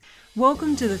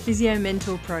Welcome to the Physio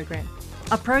Mentor program,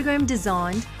 a program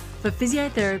designed for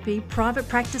physiotherapy private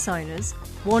practice owners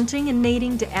wanting and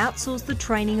needing to outsource the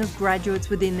training of graduates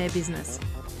within their business.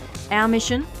 Our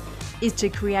mission is to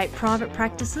create private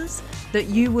practices that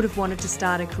you would have wanted to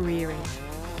start a career in.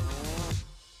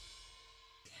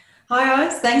 Hi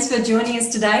guys, thanks for joining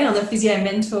us today on the Physio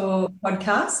Mentor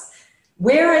podcast.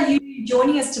 Where are you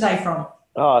joining us today from?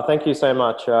 Oh, thank you so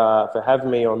much for having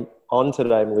me on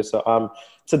today, Melissa.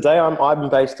 Today I'm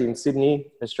based in Sydney,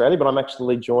 Australia, but I'm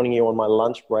actually joining you on my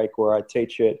lunch break where I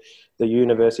teach at the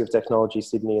University of Technology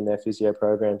Sydney in their physio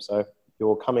program. So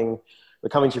we're coming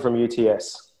to you from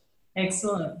UTS.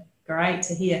 Excellent. Great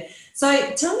to hear. So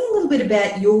tell me a little bit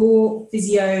about your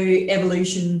physio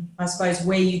evolution, I suppose,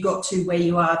 where you got to where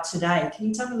you are today. Can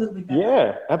you tell me a little bit about that?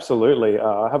 Yeah, absolutely.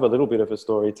 I have a little bit of a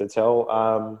story to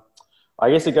tell. I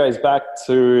guess it goes back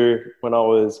to when I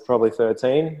was probably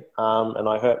 13 and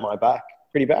I hurt my back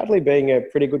pretty badly being a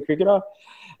pretty good cricketer.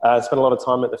 Spent a lot of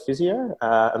time at the physio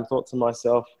and thought to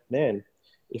myself, man,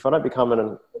 if I don't become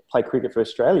and play cricket for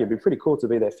Australia, it'd be pretty cool to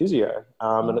be their physio.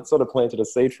 And it sort of planted a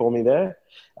seed for me there,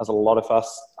 as a lot of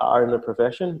us are in the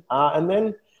profession. And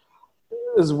then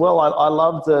as well, I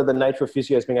loved the nature of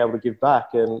physios being able to give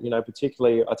back. And,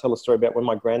 particularly I tell a story about when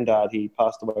my granddad, he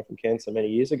passed away from cancer many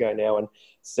years ago now, and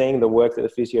seeing the work that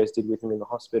the physios did with him in the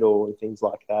hospital and things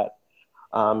like that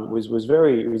was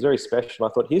very special. I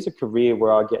thought, here's a career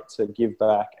where I get to give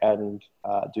back and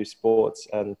do sports.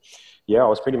 And yeah, I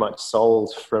was pretty much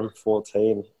sold from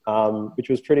 14, which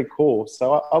was pretty cool.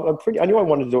 So I knew I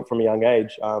wanted to do it from a young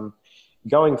age.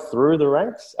 Going through the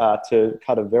ranks, to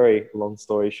cut a very long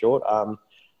story short,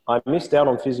 I missed out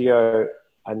on physio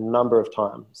a number of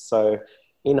times. So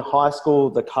in high school,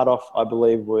 the cutoff, I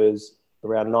believe, was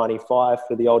around 95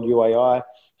 for the old UAI.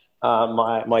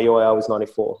 My UAI was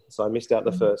 94, so I missed out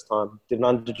the first time. Did an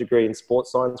undergraduate degree in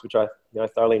sports science, which I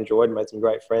thoroughly enjoyed, made some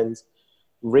great friends.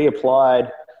 Reapplied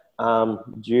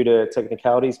due to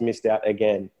technicalities, missed out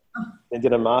again. Then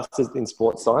did a master's in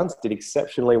sports science, did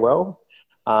exceptionally well.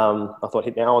 I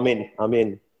thought, now I'm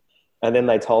in. And then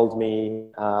they told me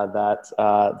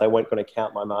that they weren't going to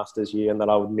count my master's year and that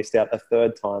I would miss out a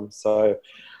third time. So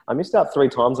I missed out 3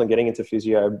 times on getting into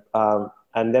physio,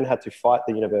 and then had to fight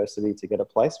the university to get a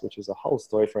place, which is a whole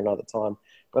story for another time.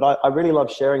 But I really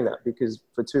love sharing that because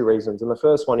for 2 reasons. And the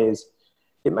first one is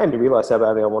it made me realize how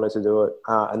badly I wanted to do it.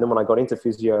 And then when I got into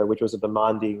physio, which was a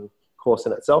demanding course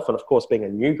in itself, and of course being a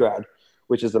new grad,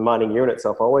 which is the demanding year in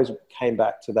itself, I always came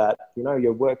back to that,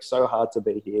 you work so hard to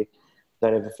be here.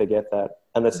 Don't ever forget that.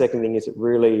 And the second thing is it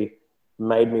really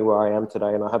made me where I am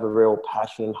today. And I have a real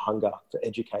passion and hunger for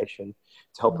education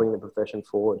to help bring the profession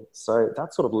forward. So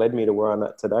that sort of led me to where I'm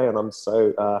at today. And I'm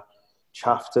so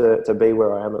chuffed to be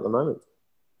where I am at the moment.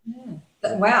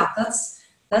 Yeah. Wow, that's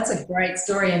a great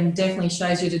story and definitely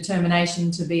shows your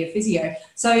determination to be a physio.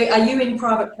 So are you in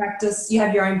private practice? You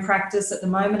have your own practice at the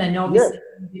moment and obviously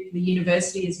the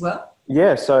university as well?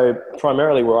 Yeah, so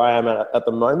primarily where I am at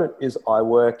the moment is I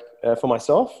work for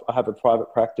myself. I have a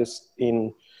private practice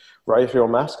in Rosehill,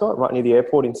 Mascot, right near the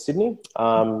airport in Sydney.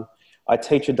 I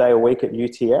teach a day a week at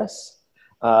UTS.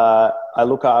 I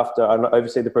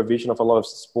oversee the provision of a lot of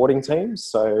sporting teams.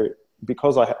 So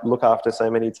because I look after so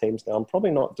many teams now, I'm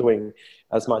probably not doing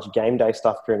as much game day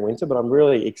stuff during winter, but I'm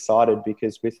really excited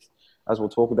because as we'll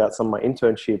talk about some of my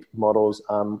internship models,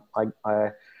 I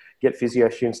get physio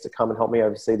students to come and help me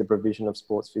oversee the provision of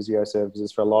sports physio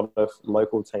services for a lot of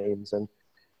local teams. And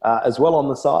as well on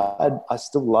the side, I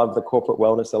still love the corporate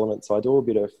wellness element. So I do a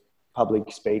bit of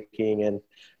public speaking and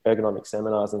ergonomic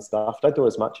seminars and stuff. I don't do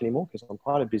as much anymore because I'm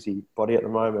quite a busy body at the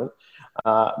moment.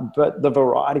 But the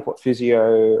variety of what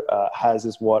physio has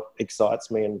is what excites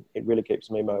me, and it really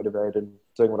keeps me motivated and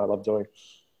doing what I love doing.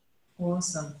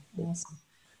 Awesome.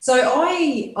 So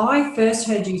I first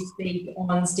heard you speak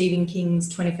on Stephen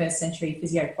King's 21st Century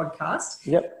Physio podcast.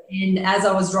 Yep. And as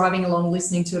I was driving along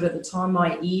listening to it at the time,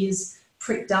 my ears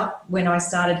pricked up when I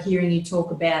started hearing you talk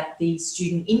about the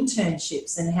student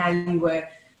internships and how you were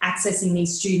accessing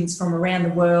these students from around the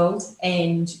world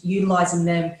and utilising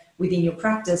them within your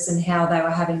practice and how they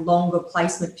were having longer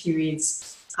placement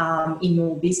periods in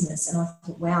your business. And I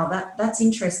thought, wow, that's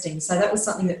interesting. So that was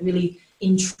something that really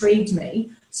intrigued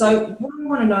me. So what I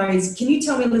want to know is, can you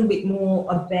tell me a little bit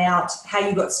more about how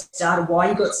you got started, why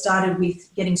you got started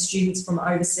with getting students from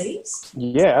overseas?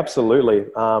 Yeah, absolutely.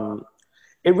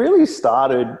 It really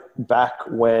started back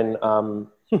when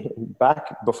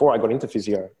back before I got into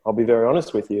physio, I'll be very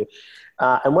honest with you.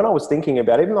 And when I was thinking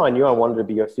about it, even though I knew I wanted to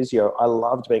be a physio, I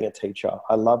loved being a teacher.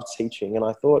 I loved teaching. And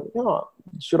I thought,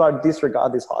 should I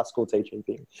disregard this high school teaching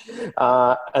thing?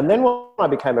 And then when I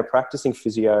became a practicing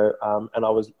physio and I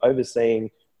was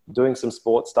overseeing doing some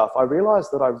sports stuff, I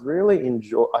realized that I really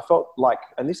I felt like,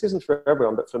 and this isn't for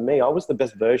everyone, but for me, I was the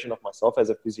best version of myself as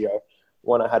a physio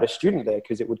when I had a student there,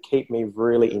 because it would keep me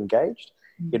really engaged.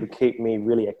 It would keep me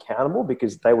really accountable,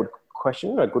 because they would question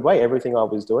in a good way everything I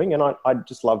was doing. And I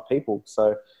just love people.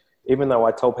 So even though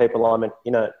I tell people I'm an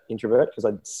inner introvert, because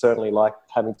I certainly like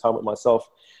having time with myself,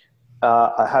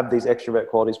 I have these extrovert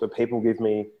qualities where people give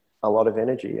me a lot of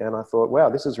energy. And I thought, wow,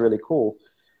 this is really cool.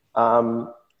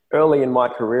 Early in my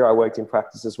career, I worked in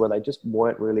practices where they just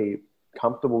weren't really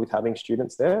comfortable with having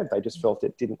students there. They just felt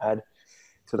it didn't add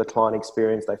to the client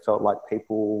experience. They felt like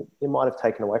it might have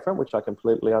taken away from, which I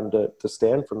completely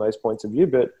understand from those points of view.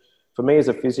 But for me as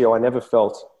a physio, I never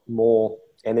felt more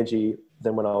energy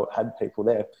than when I had people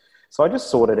there. So I just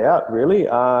sorted it out, really.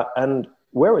 And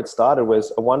where it started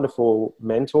was a wonderful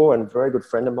mentor and very good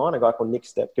friend of mine, a guy called Nick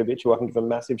Stepkovich, who I can give a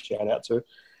massive shout out to.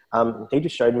 He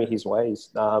just showed me his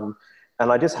ways.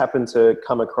 And I just happened to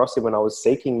come across him when I was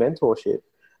seeking mentorship.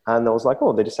 And I was like,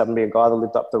 there just happened to be a guy that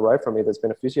lived up the road from me that's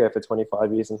been a physio for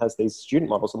 25 years and has these student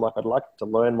models. I'm like, I'd like to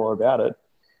learn more about it.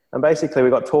 And basically we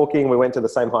got talking. We went to the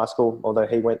same high school, although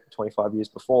he went 25 years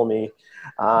before me.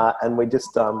 And we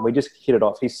just hit it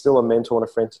off. He's still a mentor and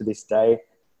a friend to this day.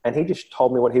 And he just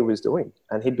told me what he was doing.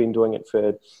 And he'd been doing it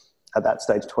for, at that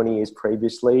stage, 20 years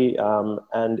previously.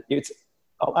 And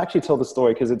I'll actually tell the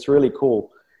story because it's really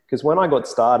cool. Because when I got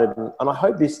started, and I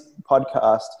hope this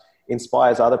podcast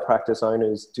inspires other practice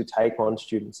owners to take on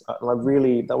students.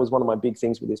 And that was one of my big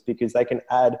things with this, because they can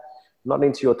add not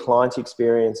into your client's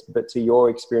experience, but to your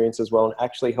experience as well, and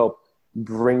actually help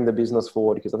bring the business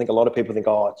forward. Because I think a lot of people think,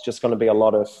 it's just going to be a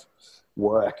lot of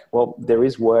work. Well, there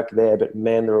is work there, but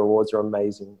man, the rewards are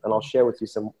amazing. And I'll share with you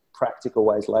some practical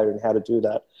ways later in how to do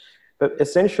that. But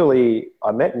essentially,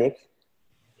 I met Nick.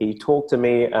 He talked to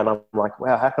me and I'm like,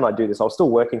 wow, how can I do this? I was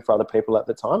still working for other people at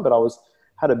the time, but I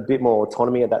had a bit more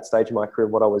autonomy at that stage of my career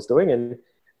of what I was doing. And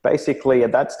basically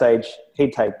at that stage,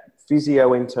 he'd take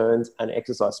physio interns and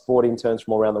exercise sport interns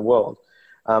from all around the world.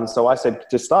 So I said,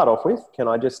 to start off with, can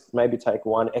I just maybe take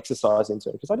one exercise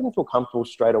intern? Because I didn't feel comfortable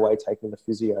straight away taking the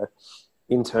physio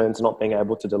interns, not being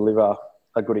able to deliver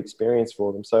a good experience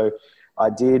for them. So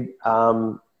I did,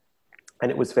 and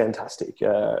it was fantastic.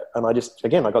 And I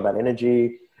got that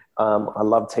energy. I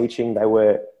loved teaching. They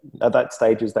were, at that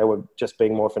stages, they were just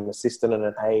being more of an assistant and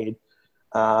an aide.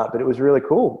 But it was really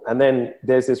cool. And then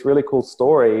there's this really cool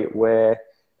story where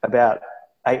about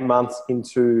 8 months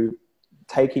into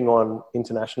taking on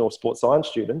international sports science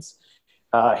students,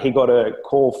 he got a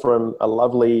call from a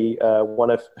lovely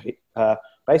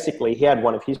basically he had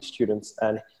one of his students,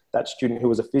 and that student who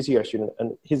was a physio student,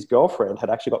 and his girlfriend had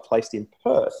actually got placed in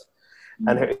Perth.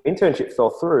 And her internship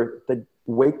fell through the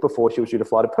week before she was due to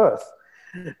fly to Perth.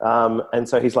 And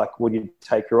so he's like, would you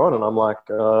take her on? And I'm like,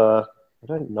 I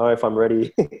don't know if I'm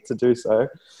ready to do so.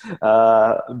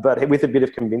 But with a bit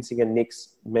of convincing and Nick's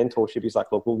mentorship, he's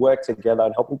like, look, we'll work together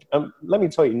and help. Let me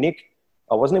tell you, Nick,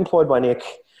 I wasn't employed by Nick.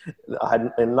 I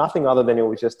had nothing other than it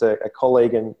was just a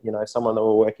colleague and, someone that we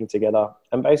were working together.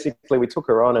 And basically we took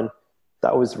her on, and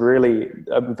that was really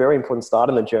a very important start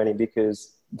in the journey,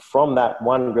 because from that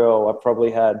one girl, I probably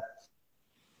had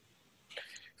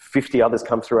 50 others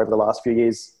come through over the last few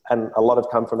years, and a lot have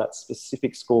come from that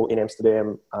specific school in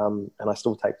Amsterdam, and I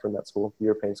still take from that school,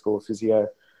 European School of Physio.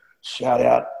 Shout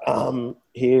out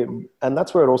here. And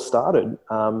that's where it all started.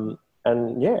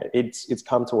 And yeah, it's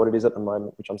come to what it is at the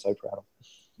moment, which I'm so proud of.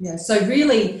 Yeah, so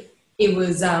really it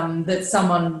was that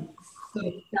someone sort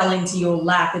of fell into your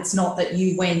lap. It's not that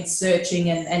you went searching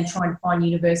and trying to find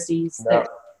universities. No.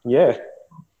 Yeah.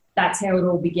 That's how it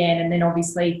all began. And then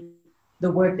obviously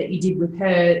the work that you did with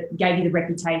her gave you the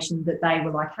reputation that they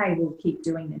were like, hey, we'll keep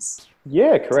doing this.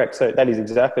 Yeah, correct. So that is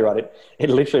exactly right. It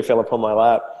literally fell upon my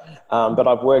lap. But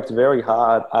I've worked very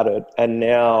hard at it. And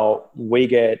now we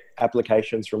get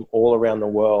applications from all around the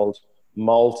world,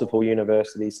 multiple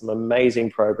universities, some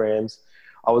amazing programs.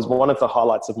 I was one of the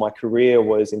highlights of my career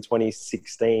was in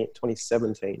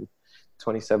 2017.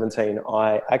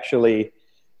 I actually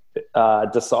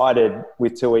decided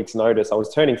with 2 weeks notice, I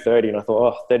was turning 30 and I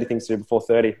thought, 30 things to do before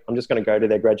 30. I'm just going to go to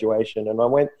their graduation. And I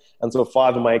went and saw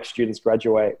 5 of my ex-students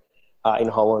graduate in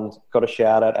Holland, got a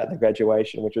shout out at the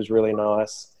graduation, which was really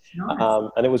nice.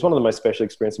 And it was one of the most special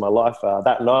experiences of my life.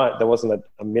 That night, there wasn't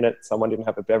a minute someone didn't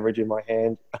have a beverage in my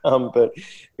hand, but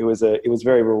it was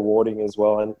very rewarding as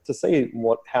well. And to see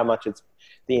how much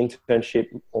the the internship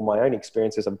or my own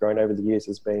experiences I've grown over the years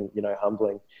has been,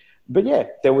 humbling. But yeah,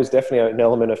 there was definitely an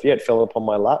element of, it fell upon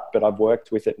my lap, but I've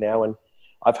worked with it now, and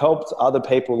I've helped other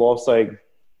people also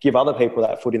give other people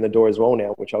that foot in the door as well now,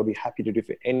 which I'll be happy to do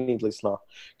for any listener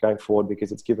going forward,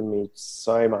 because it's given me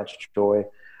so much joy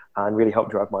and really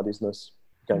helped drive my business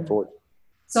going forward.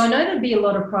 So I know there'd be a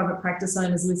lot of private practice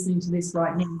owners listening to this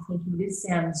right now thinking, this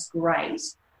sounds great.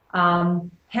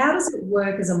 How does it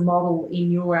work as a model in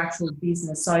your actual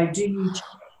business? So how do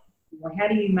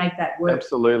you make that work?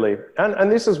 Absolutely.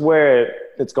 And this is where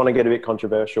it's going to get a bit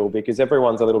controversial, because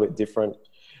everyone's a little bit different.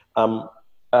 And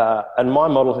my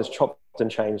model has chopped and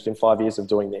changed in 5 years of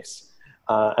doing this.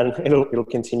 And it'll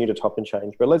continue to chop and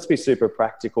change. But let's be super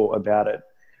practical about it.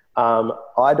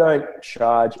 I don't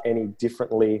charge any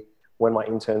differently when my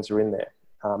interns are in there.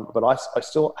 But I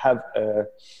still have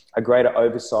a greater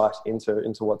oversight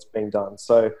into what's being done.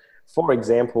 So, for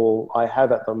example, I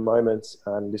have at the moment,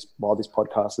 and while this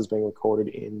podcast is being recorded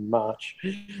in March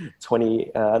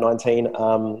 2019,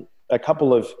 a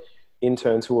couple of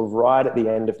interns who are right at the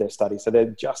end of their study. So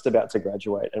they're just about to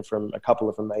graduate, and from a couple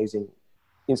of amazing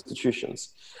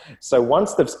institutions. So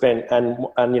once they've spent, and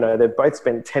they've both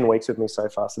spent 10 weeks with me so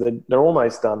far. So they're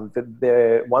almost done.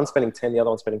 They're one spending 10, the other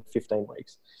one spending 15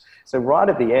 weeks. So right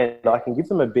at the end, I can give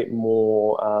them a bit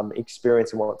more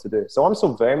experience in what to do. So I'm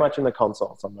still very much in the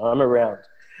consults. I'm around,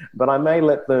 but I may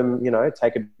let them,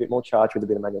 take a bit more charge with a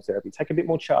bit of manual therapy, take a bit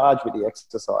more charge with the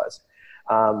exercise,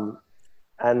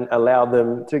 and allow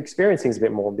them to experience things a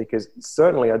bit more, because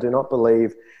certainly I do not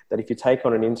believe that if you take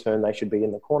on an intern, they should be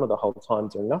in the corner the whole time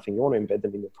doing nothing. You want to embed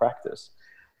them in your practice.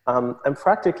 And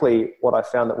practically what I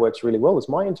found that works really well is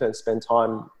my interns spend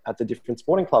time at the different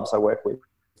sporting clubs I work with.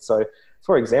 So,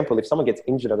 for example, if someone gets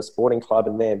injured at a sporting club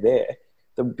and they're there,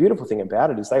 the beautiful thing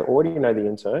about it is they already know the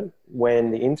intern.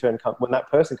 When that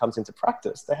person comes into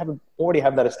practice, they already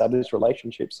have that established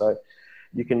relationship. So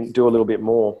you can do a little bit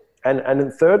more. And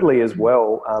then thirdly as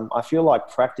well, I feel like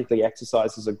practically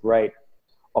exercise is a great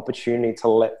opportunity to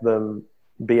let them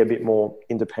be a bit more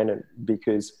independent,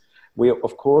 because we,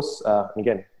 of course,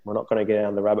 again, we're not going to get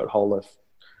down the rabbit hole of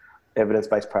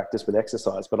evidence-based practice with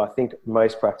exercise, but I think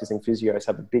most practicing physios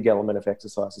have a big element of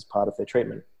exercise as part of their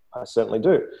treatment. I certainly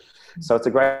do. So it's a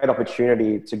great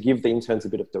opportunity to give the interns a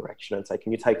bit of direction and say,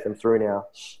 can you take them through now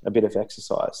a bit of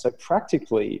exercise? So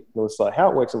practically, Melissa, how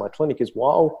it works in my clinic is,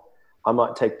 while I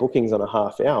might take bookings on a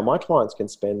half hour, my clients can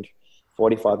spend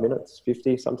 45 minutes,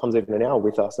 50, sometimes even an hour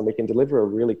with us, and we can deliver a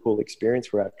really cool experience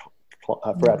for our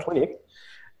clinic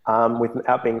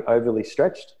without being overly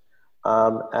stretched.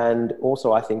 And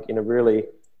also, I think in a really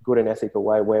good and ethical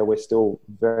way, where we're still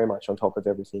very much on top of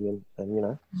everything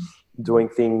and doing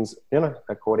things,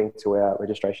 according to our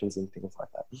registrations and things like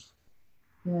that.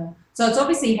 Yeah. So it's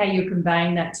obviously how you're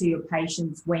conveying that to your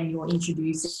patients when you're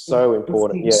introducing. So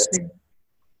important, yes.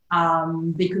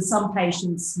 Because some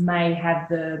patients may have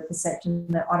the perception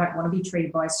that I don't want to be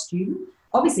treated by a student.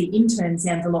 Obviously, intern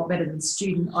sounds a lot better than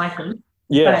student, I think.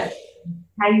 Yeah. But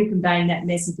how you're conveying that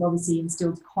message obviously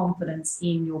instills confidence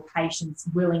in your patients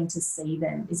willing to see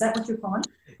them. Is that what you're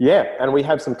finding? Yeah, and we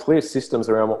have some clear systems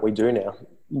around what we do now.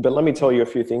 But let me tell you a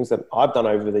few things that I've done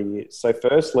over the years. So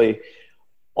firstly,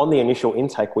 on the initial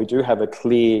intake, we do have a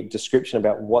clear description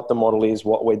about what the model is,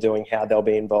 what we're doing, how they'll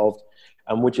be involved.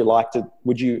 And would you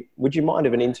mind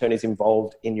if an intern is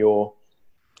involved in your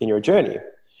journey?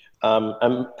 And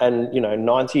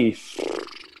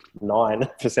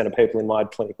 99% of people in my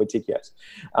clinic would tick yes.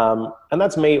 And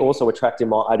that's me also attracting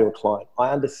my ideal client. I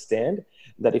understand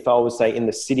that if I was, say, in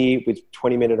the city with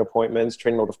 20-minute appointments,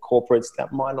 treating a lot of corporates,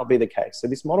 that might not be the case. So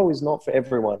this model is not for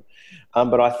everyone.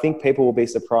 But I think people will be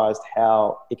surprised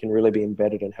how it can really be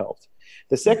embedded and helped.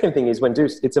 The second thing is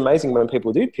it's amazing when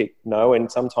people do pick no, and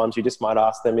sometimes you just might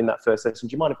ask them in that first session,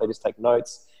 do you mind if they just take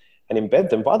notes and embed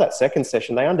them? By that second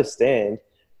session, they understand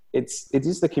it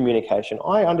is the communication.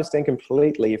 I understand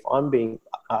completely if I'm being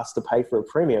asked to pay for a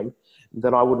premium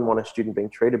that I wouldn't want a student being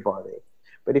treated by me.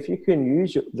 But if you can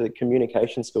use the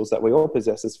communication skills that we all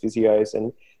possess as physios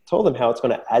and tell them how it's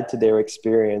going to add to their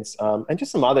experience, and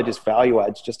just some other just value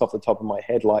adds just off the top of my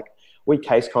head, like we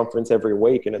case conference every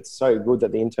week, and it's so good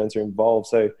that the interns are involved.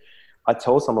 So I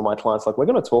tell some of my clients, like, we're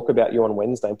going to talk about you on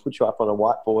Wednesday and put you up on a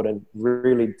whiteboard and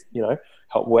really,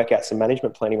 help work out some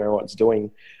management planning around what it's doing.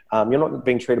 You're not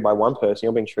being treated by one person,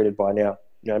 you're being treated by now,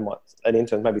 an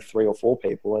intern, maybe 3 or 4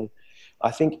 people. And I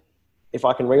think if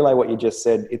I can relay what you just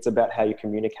said, it's about how you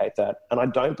communicate that. And I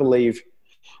don't believe,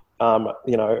 that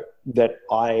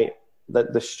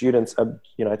the students are,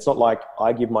 it's not like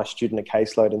I give my student a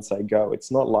caseload and say, go.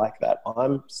 It's not like that.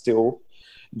 I'm still,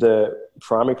 the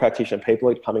primary practitioner people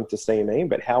are coming to see me,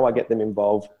 but how I get them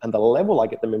involved and the level I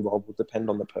get them involved will depend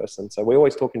on the person. So we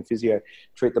always talk in physio,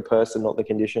 treat the person, not the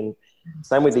condition.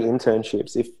 Same with the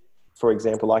internships. If, for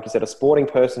example, like you said, a sporting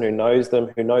person who knows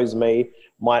them, who knows me,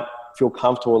 might feel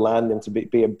comfortable allowing them to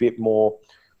be a bit more,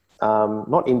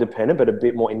 not independent, but a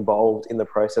bit more involved in the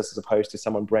process as opposed to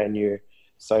someone brand new.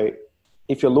 So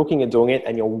if you're looking at doing it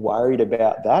and you're worried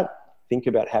about that, think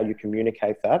about how you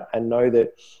communicate that and know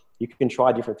that you can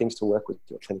try different things to work with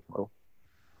your clinic model.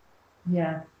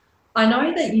 Yeah. I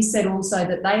know that you said also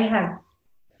that they have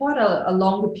quite a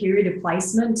longer period of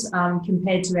placement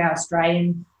compared to our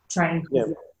Australian training. Yeah.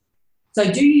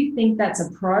 So do you think that's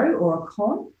a pro or a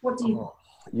con? What do you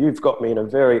You've got me in a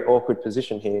very awkward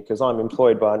position here because I'm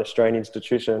employed by an Australian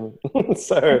institution.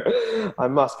 So I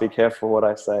must be careful what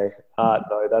I say.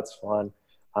 No, that's fine.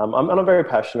 I'm very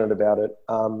passionate about it.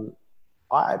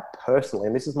 I personally,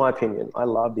 and this is my opinion, I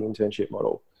love the internship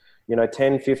model.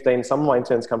 10, 15, some of my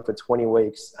interns come for 20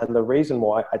 weeks. And the reason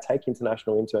why I take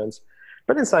international interns,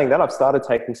 but in saying that, I've started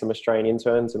taking some Australian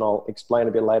interns, and I'll explain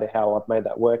a bit later how I've made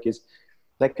that work, is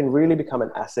they can really become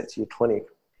an asset to your clinic.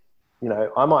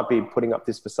 I might be putting up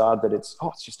this facade that it's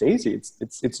just easy.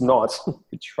 It's not.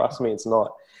 Trust me, it's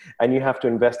not. And you have to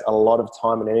invest a lot of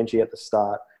time and energy at the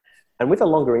start. And with a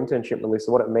longer internship,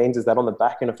 Melissa, what it means is that on the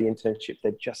back end of the internship,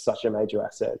 they're just such a major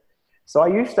asset. So I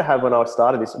used to have, when I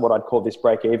started this, what I'd call this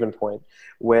break-even point,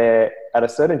 where at a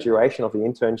certain duration of the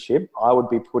internship, I would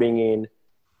be putting in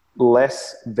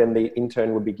less than the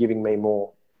intern would be giving me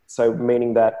more. So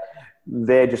meaning that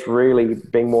they're just really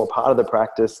being more part of the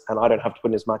practice and I don't have to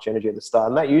put in as much energy at the start.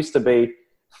 And that used to be,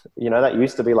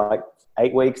 like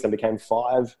 8 weeks and became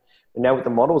 5. And now with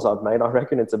the models I've made, I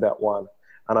reckon it's about 1.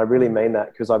 And I really mean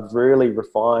that because I've really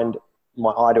refined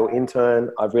my ideal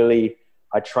intern. I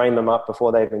train them up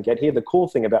before they even get here. The cool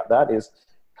thing about that is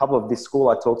a couple of this school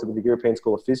I talked to, with the European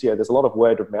School of Physio, there's a lot of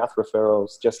word of mouth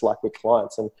referrals, just like with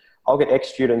clients. And I'll get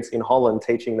ex-students in Holland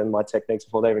teaching them my techniques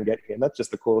before they even get here. And that's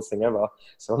just the coolest thing ever.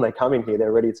 So when they come in here,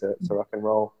 they're ready to rock and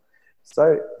roll.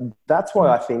 So that's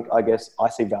why I guess I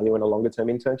see value in a longer term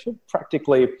internship.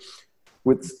 Practically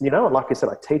with, like I said,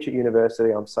 I teach at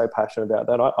university. I'm so passionate about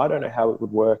that. I don't know how it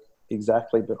would work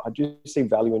exactly, but I do see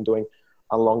value in doing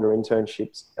a longer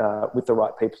internships with the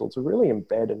right people to really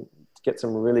embed and get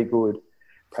some really good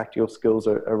practical skills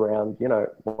around,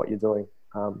 what you're doing.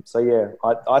 So yeah,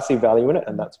 I see value in it,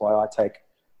 and that's why I take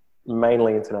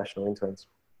mainly international interns.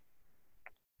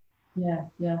 Yeah,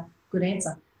 good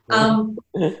answer. I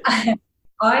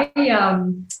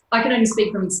can only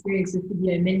speak from experience with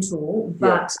Physio Mentor,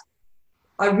 but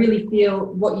I really feel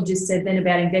what you just said then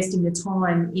about investing the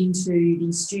time into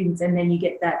these students, and then you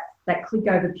get that click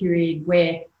over period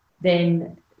where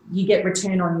then you get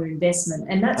return on your investment.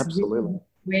 And that's absolutely really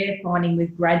we're finding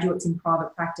with graduates in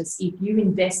private practice. If you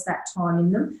invest that time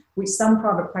in them, which some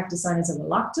private practice owners are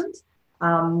reluctant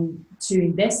to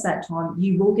invest that time,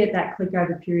 you will get that click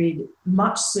over period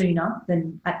much sooner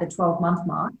than at the 12-month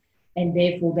mark, and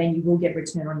therefore then you will get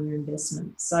return on your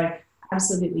investment. So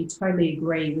absolutely, totally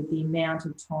agree with the amount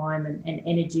of time and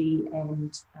energy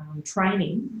and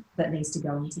training that needs to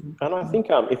go into them. And I think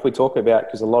if we talk about,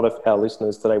 because a lot of our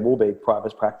listeners today will be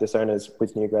private practice owners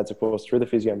with new grads, of course, through the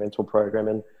Physio Mentor program.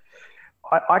 And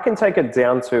I can take it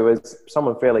down to, as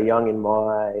someone fairly young in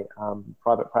my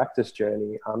private practice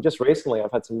journey, just recently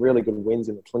I've had some really good wins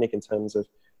in the clinic in terms of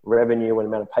revenue and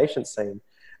amount of patients seen.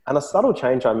 And a subtle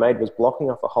change I made was blocking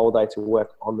off a whole day to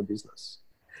work on the business,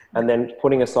 and then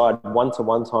putting aside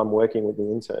one-to-one time working with the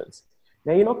interns.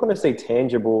 Now, you're not going to see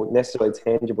necessarily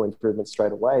tangible improvements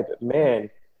straight away, but man,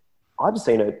 I've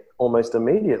seen it almost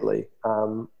immediately.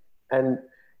 And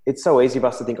it's so easy for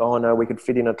us to think, oh no, we could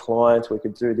fit in a client, we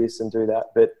could do this and do that.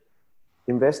 But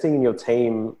investing in your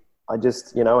team, and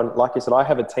like you said, I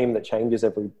have a team that changes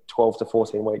every 12 to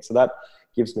 14 weeks. So that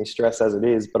gives me stress as it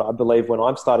is. But I believe when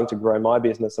I'm starting to grow my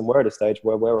business and we're at a stage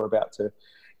where we're about to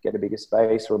get a bigger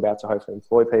space, we're about to hopefully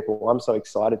employ people, I'm so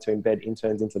excited to embed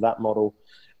interns into that model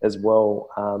as well.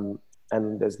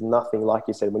 And there's nothing, like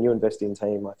you said, when you invest in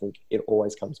team, I think it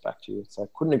always comes back to you. So I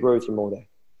couldn't agree with you more there.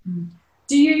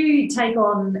 Do you take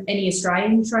on any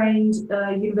Australian trained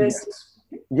universities?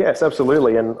 Yes,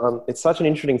 absolutely. And it's such an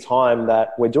interesting time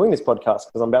that we're doing this podcast,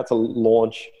 because I'm about to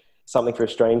launch something for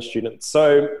Australian students.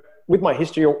 So with my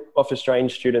history of Australian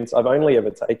students, I've only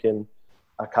ever taken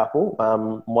a couple.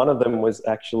 One of them was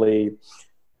actually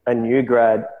a new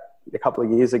grad a couple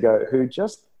of years ago who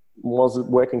just was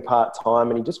working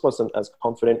part-time, and he just wasn't as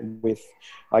confident with,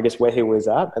 I guess, where he was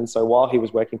at. And so while he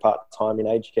was working part-time in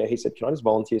aged care, he said, can I just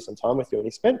volunteer some time with you? And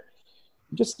he spent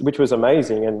which was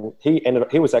amazing. And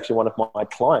he was actually one of my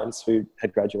clients who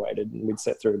had graduated and we'd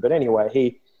set through. But anyway,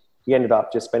 he ended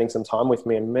up just spending some time with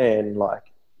me, and man,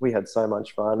 like we had so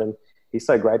much fun. And he's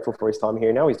so grateful for his time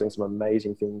here. Now he's doing some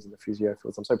amazing things in the physio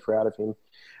fields. I'm so proud of him.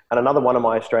 And another one of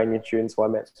my Australian students who I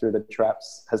met through the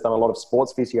traps has done a lot of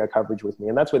sports physio coverage with me.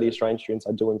 And that's where the Australian students,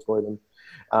 I do employ them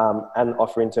and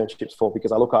offer internships for,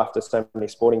 because I look after so many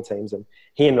sporting teams. And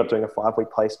he ended up doing a 5-week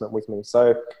placement with me.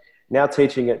 So now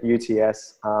teaching at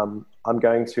UTS, I'm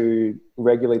going to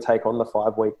regularly take on the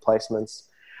 5-week placements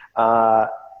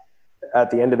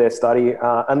at the end of their study.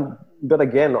 But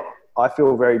again, I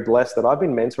feel very blessed that I've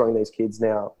been mentoring these kids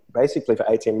now basically for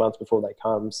 18 months before they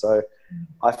come. So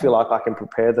I feel like I can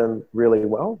prepare them really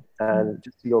well. And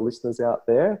just to your listeners out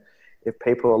there, if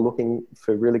people are looking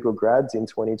for really good grads in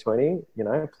 2020,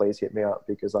 please hit me up,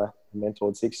 because I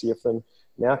mentored 60 of them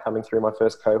now coming through my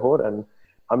first cohort. And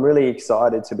I'm really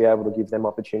excited to be able to give them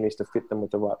opportunities to fit them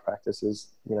with the right practices,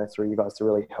 through you guys to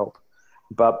really help.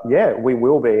 But yeah, we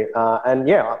will be. And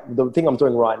yeah, the thing I'm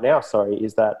doing right now,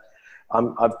 is that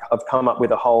I've come up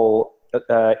with a whole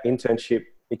internship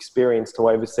experience to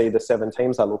oversee the 7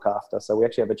 teams I look after. So we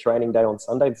actually have a training day on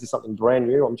Sunday. This is something brand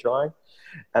new I'm trying.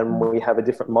 And we have a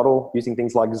different model using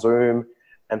things like Zoom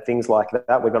and things like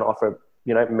that. We're going to offer,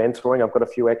 mentoring. I've got a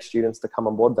few ex-students to come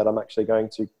on board that I'm actually going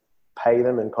to pay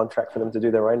them and contract for them to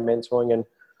do their own mentoring. And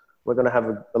we're going to have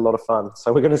a lot of fun.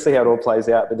 So we're going to see how it all plays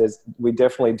out. But we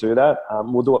definitely do that.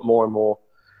 We'll do it more and more.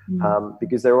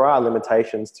 Because there are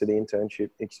limitations to the internship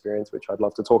experience, which I'd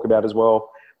love to talk about as well,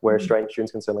 where Australian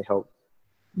students can certainly help.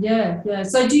 Yeah.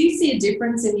 So do you see a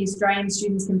difference in the Australian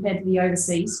students compared to the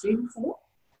overseas students?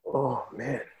 Oh,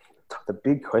 man, the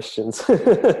big questions.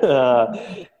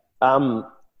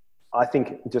 I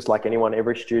think just like anyone,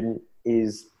 every student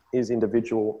is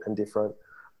individual and different.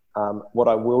 What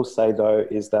I will say, though,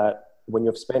 is that when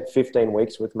you've spent 15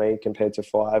 weeks with me compared to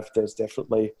 5, there's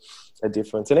definitely a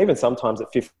difference. And even sometimes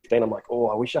at 15, I'm like, oh,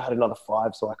 I wish I had another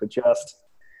 5 so I could just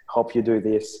help you do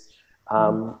this.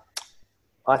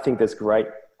 I think there's great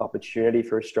opportunity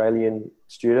for Australian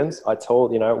students. I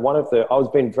was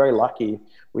being very lucky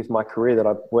with my career that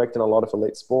I've worked in a lot of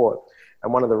elite sport.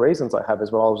 And one of the reasons I have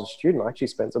is when I was a student, I actually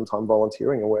spent some time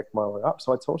volunteering and worked my way up.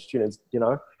 So I told students,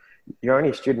 you're only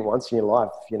a student once in your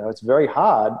life. It's very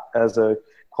hard as a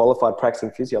qualified practicing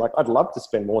physio. Like, I'd love to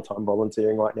spend more time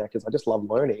volunteering right now because I just love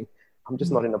learning. I'm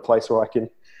just not in a place where I can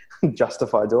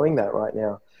justify doing that right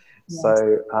now. Yes.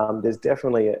 So there's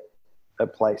definitely a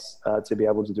place to be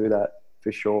able to do that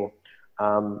for sure.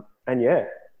 And yeah,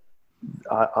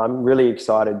 I'm really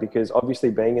excited because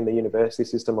obviously being in the university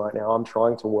system right now, I'm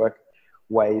trying to work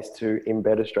ways to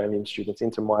embed Australian students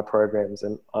into my programs,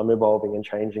 and I'm evolving and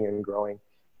changing and growing.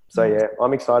 So yeah,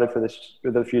 I'm excited for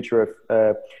the future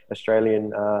of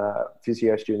Australian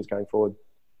physio students going forward.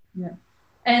 Yeah.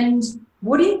 And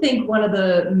what do you think one of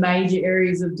the major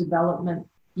areas of development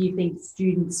you think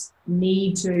students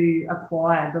need to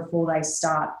acquire before they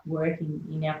start working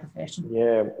in our profession?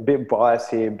 Yeah, a bit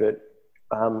biased here, but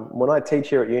when I teach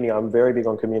here at uni, I'm very big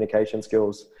on communication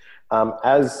skills.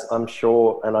 As I'm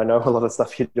sure, and I know a lot of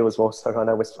stuff you do as well, so I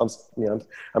know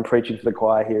I'm preaching to the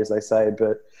choir here, as they say,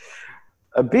 but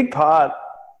a big part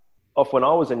of when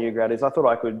I was a new grad is I thought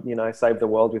I could, save the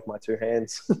world with my 2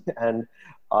 hands. And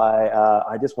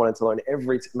I just wanted to learn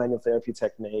every manual therapy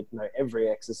technique, every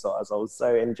exercise. I was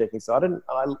so energetic. So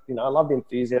I love the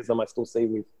enthusiasm I still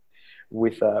see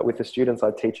with the students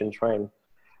I teach and train.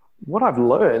 What I've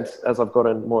learned as I've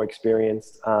gotten more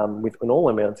experienced in all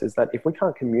amounts is that if we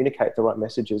can't communicate the right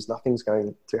messages, nothing's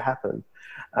going to happen.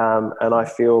 And I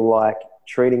feel like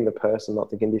treating the person, not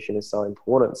the condition, is so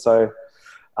important. So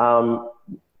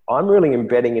I'm really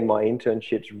embedding in my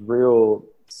internships real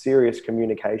serious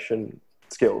communication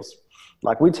skills.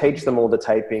 Like, we teach them all the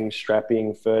taping,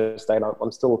 strapping, first aid.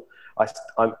 I'm still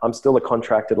a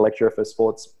contracted lecturer for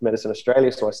Sports Medicine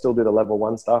Australia, so I still do the level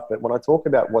 1 stuff. But when I talk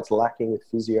about what's lacking with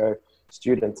physio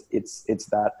students, it's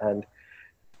that, and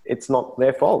it's not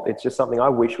their fault. It's just something I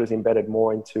wish was embedded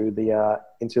more into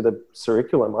the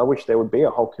curriculum. I wish there would be a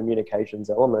whole communications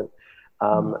element.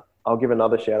 I'll give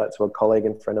another shout out to a colleague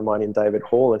and friend of mine in David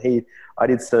Hall, and I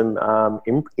did some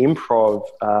improv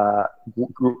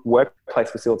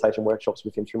workplace facilitation workshops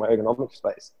with him through my ergonomic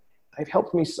space. They've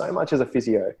helped me so much as a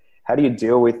physio. How do you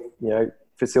deal with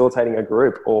facilitating a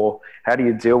group, or how do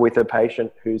you deal with a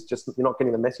patient who's just, you're not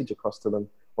getting the message across to them,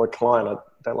 or a client? I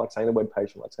don't like saying the word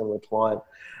patient, I like saying the word client.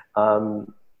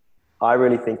 I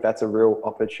really think that's a real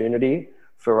opportunity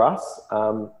for us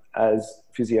as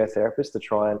physiotherapists to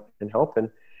try and help.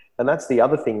 And that's the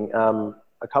other thing.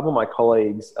 A couple of my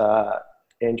colleagues,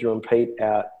 Andrew and Pete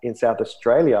out in South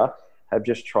Australia, have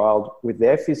just trialed with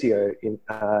their physio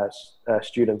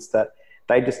students that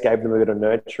they just gave them a bit of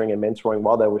nurturing and mentoring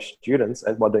while they were students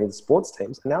and while doing the sports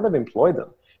teams, and now they've employed them.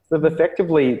 So they've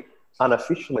effectively,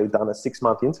 unofficially done a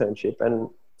 6-month internship, and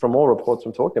from all reports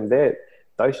from talking,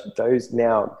 those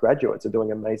now graduates are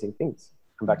doing amazing things.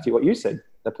 And back to what you said,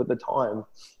 they put the time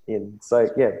in. So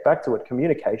yeah, back to it,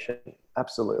 communication,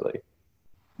 absolutely.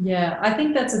 Yeah, I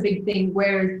think that's a big thing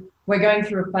where we're going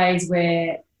through a phase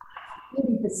where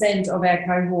 40% of our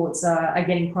cohorts are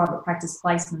getting private practice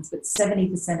placements, but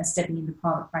 70% are stepping into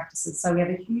private practices. So we have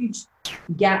a huge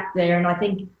gap there. And I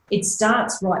think it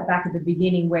starts right back at the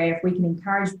beginning, where if we can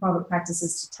encourage private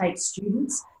practices to take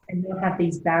students and not have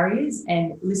these barriers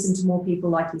and listen to more people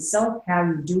like yourself, how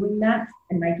you're doing that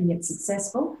and making it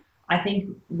successful, I think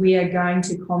we are going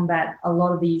to combat a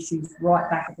lot of the issues right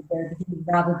back at the very beginning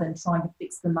rather than trying to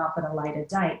fix them up at a later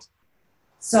date.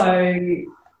 So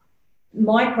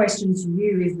my question to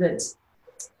you is that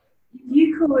if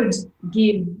you could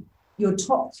give your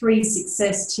top 3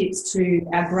 success tips to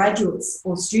our graduates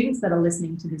or students that are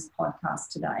listening to this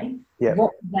podcast today,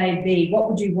 what would they be? What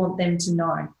would you want them to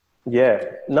know? Yeah.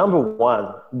 Number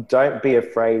 1, don't be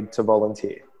afraid to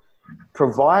volunteer.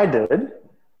 Provided,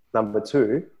 number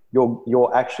 2,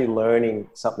 you're actually learning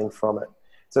something from it.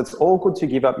 So it's all good to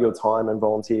give up your time and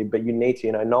volunteer, but you need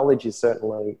to, knowledge is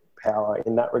certainly power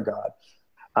in that regard.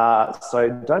 So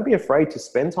don't be afraid to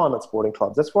spend time at sporting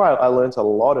clubs. That's where I learned a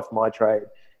lot of my trade.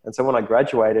 And so when I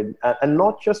graduated, and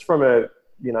not just from a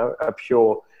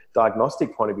pure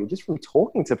diagnostic point of view, just from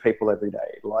talking to people every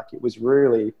day, like it was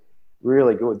really,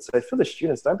 really good. So for the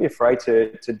students, don't be afraid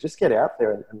to just get out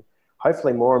there and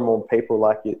hopefully more and more people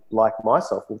like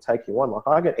myself will take you on. Like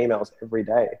I get emails every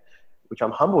day, which I'm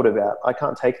humbled about. I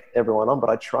can't take everyone on, but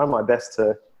I try my best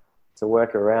to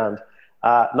work around.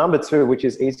 Number 2, which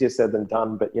is easier said than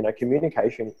done, but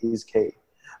communication is key.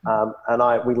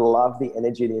 And we love the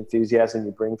energy, the enthusiasm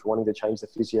you bring for wanting to change the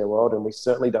physio world, and we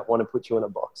certainly don't want to put you in a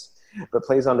box. But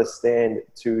please understand,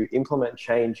 to implement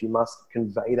change, you must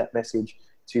convey that message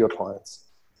to your clients.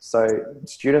 So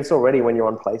students already, when you're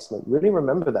on placement, really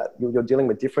remember that you're dealing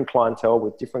with different clientele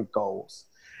with different goals,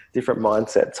 different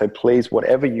mindsets. So please,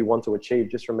 whatever you want to achieve,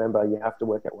 just remember you have to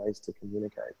work out ways to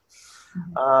communicate.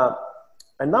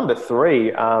 And number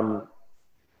 3,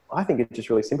 I think it's just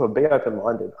really simple. Be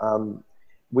open-minded.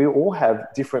 We all have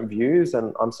different views,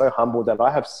 and I'm so humbled that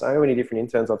I have so many different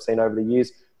interns I've seen over the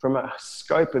years from a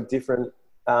scope of different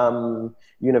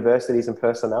universities and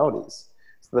personalities.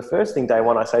 So the first thing, day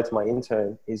one, I say to my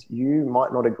intern is, you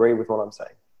might not agree with what I'm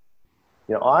saying.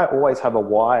 I always have a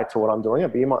why to what I'm doing,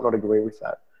 but you might not agree with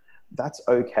that. That's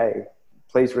okay.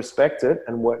 Please respect it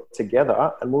and work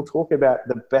together, and we'll talk about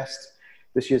the best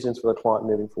decisions for the client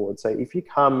moving forward. So if you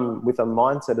come with a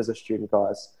mindset as a student,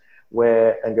 guys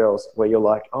and girls, where you're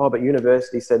like, oh, but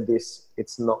university said this,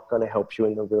 it's not going to help you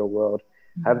in the real world.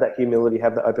 Have that humility,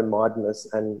 have that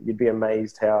open-mindedness, and you'd be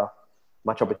amazed how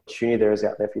much opportunity there is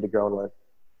out there for you to grow and learn.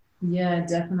 Yeah,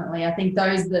 definitely. I think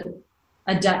those that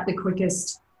adapt the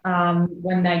quickest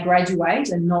when they graduate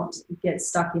and not get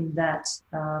stuck in that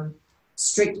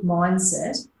strict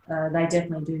mindset, they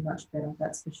definitely do much better,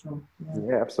 that's for sure.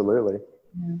 Yeah, absolutely.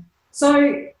 Yeah.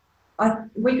 So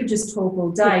we could just talk all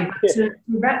day, but to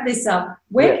wrap this up,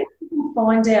 where can people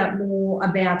find out more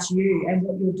about you and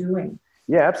what you're doing?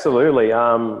 Yeah, absolutely.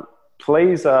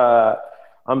 Please,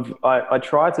 I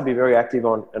try to be very active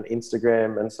on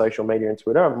Instagram and social media and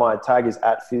Twitter. My tag is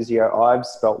 @PhysioIves,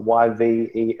 spelled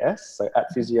YVES, so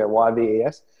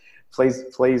 @PhysioYVES.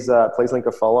 Please link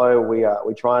a follow.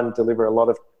 We try and deliver a lot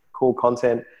of cool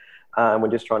content, and we're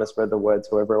just trying to spread the word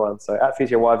to everyone. So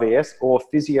 @PhysioYVES or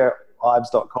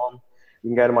physioives.com. You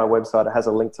can go to my website. It has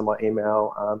a link to my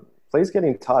email. Please get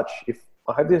in touch.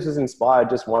 I hope this has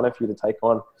inspired just one of you to take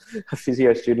on a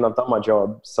physio student. I've done my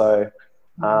job. So,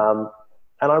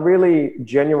 and I really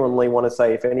genuinely want to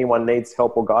say, if anyone needs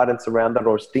help or guidance around that,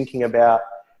 or is thinking about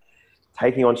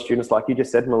taking on students, like you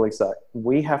just said, Melissa,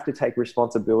 we have to take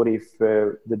responsibility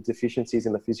for the deficiencies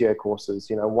in the physio courses.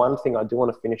 One thing I do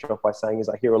want to finish off by saying is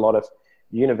I hear a lot of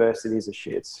universities are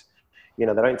shits. They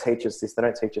don't teach us this, they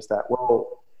don't teach us that.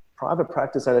 Well, private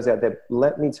practice owners out there,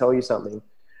 let me tell you something.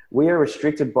 We are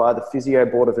restricted by the Physio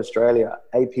Board of Australia,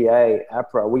 APA,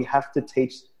 APRA. We have to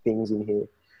teach things in here.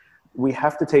 We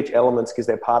have to teach elements because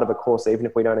they're part of a course, even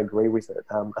if we don't agree with it.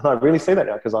 And I really see that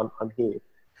now because I'm here.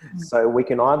 So we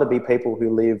can either be people who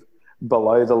live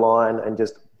below the line and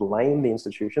just blame the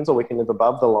institutions, or we can live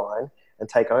above the line and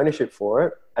take ownership for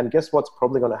it. And guess what's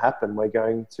probably going to happen? We're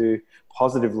going to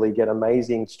positively get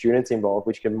amazing students involved,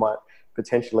 which might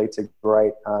potentially lead to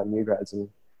great new grads. And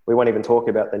we won't even talk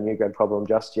about the new grade problem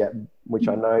just yet, which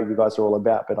I know you guys are all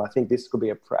about, but I think this could be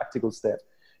a practical step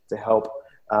to help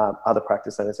other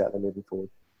practice centres out there moving forward.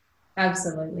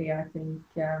 Absolutely. I think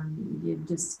you're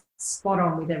just spot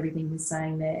on with everything you're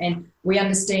saying there. And we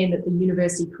understand that the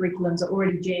university curriculums are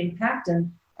already jam-packed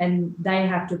and they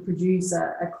have to produce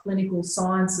a clinical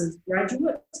sciences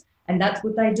graduate, and that's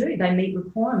what they do. They meet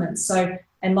requirements. So,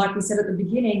 and like we said at the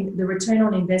beginning, the return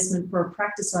on investment for a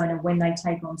practice owner when they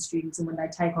take on students and when they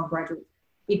take on graduates,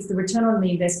 it's the return on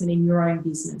the investment in your own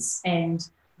business. And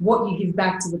what you give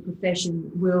back to the profession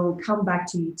will come back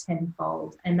to you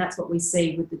tenfold. And that's what we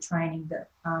see with the training that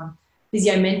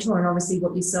Physio Mentor and obviously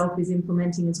what yourself is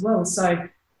implementing as well. So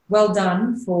well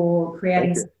done for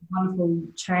creating such wonderful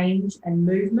change and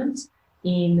movement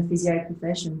in the physio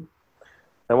profession.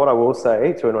 And what I will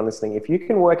say to anyone listening, if you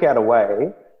can work out a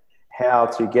way how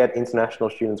to get international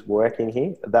students working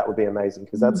here, that would be amazing,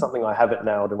 because that's something I haven't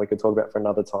nailed and we could talk about for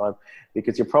another time.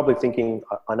 Because you're probably thinking,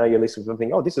 I know you're listening to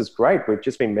something, oh, this is great. We've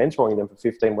just been mentoring them for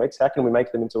 15 weeks. How can we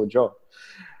make them into a job?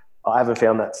 I haven't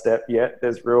found that step yet.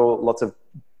 There's lots of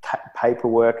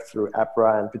paperwork through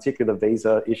APRA and particularly the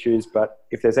visa issues. But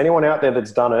if there's anyone out there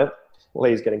that's done it,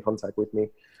 please get in contact with me.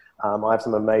 I have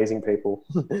some amazing people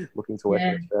looking to work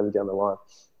further down the line.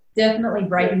 Definitely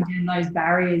breaking down those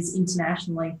barriers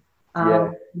internationally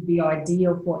would be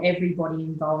ideal for everybody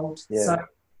involved. Yeah. So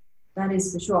that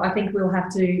is for sure. I think we'll have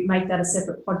to make that a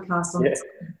separate podcast on this.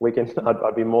 We can.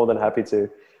 I'd be more than happy to.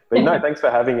 But no, thanks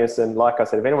for having us. And like I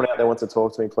said, if anyone out there wants to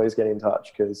talk to me, please get in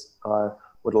touch, because I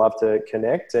would love to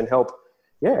connect and help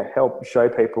show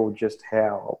people just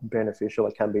how beneficial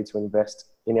it can be to invest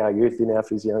in our youth, in our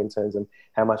physio interns, and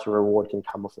how much a reward can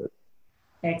come off it.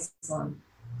 Excellent.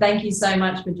 Thank you so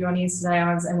much for joining us today,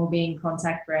 Owens, and we'll be in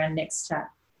contact for our next chat.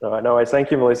 All right, no worries.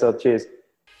 Thank you, Melissa. Cheers.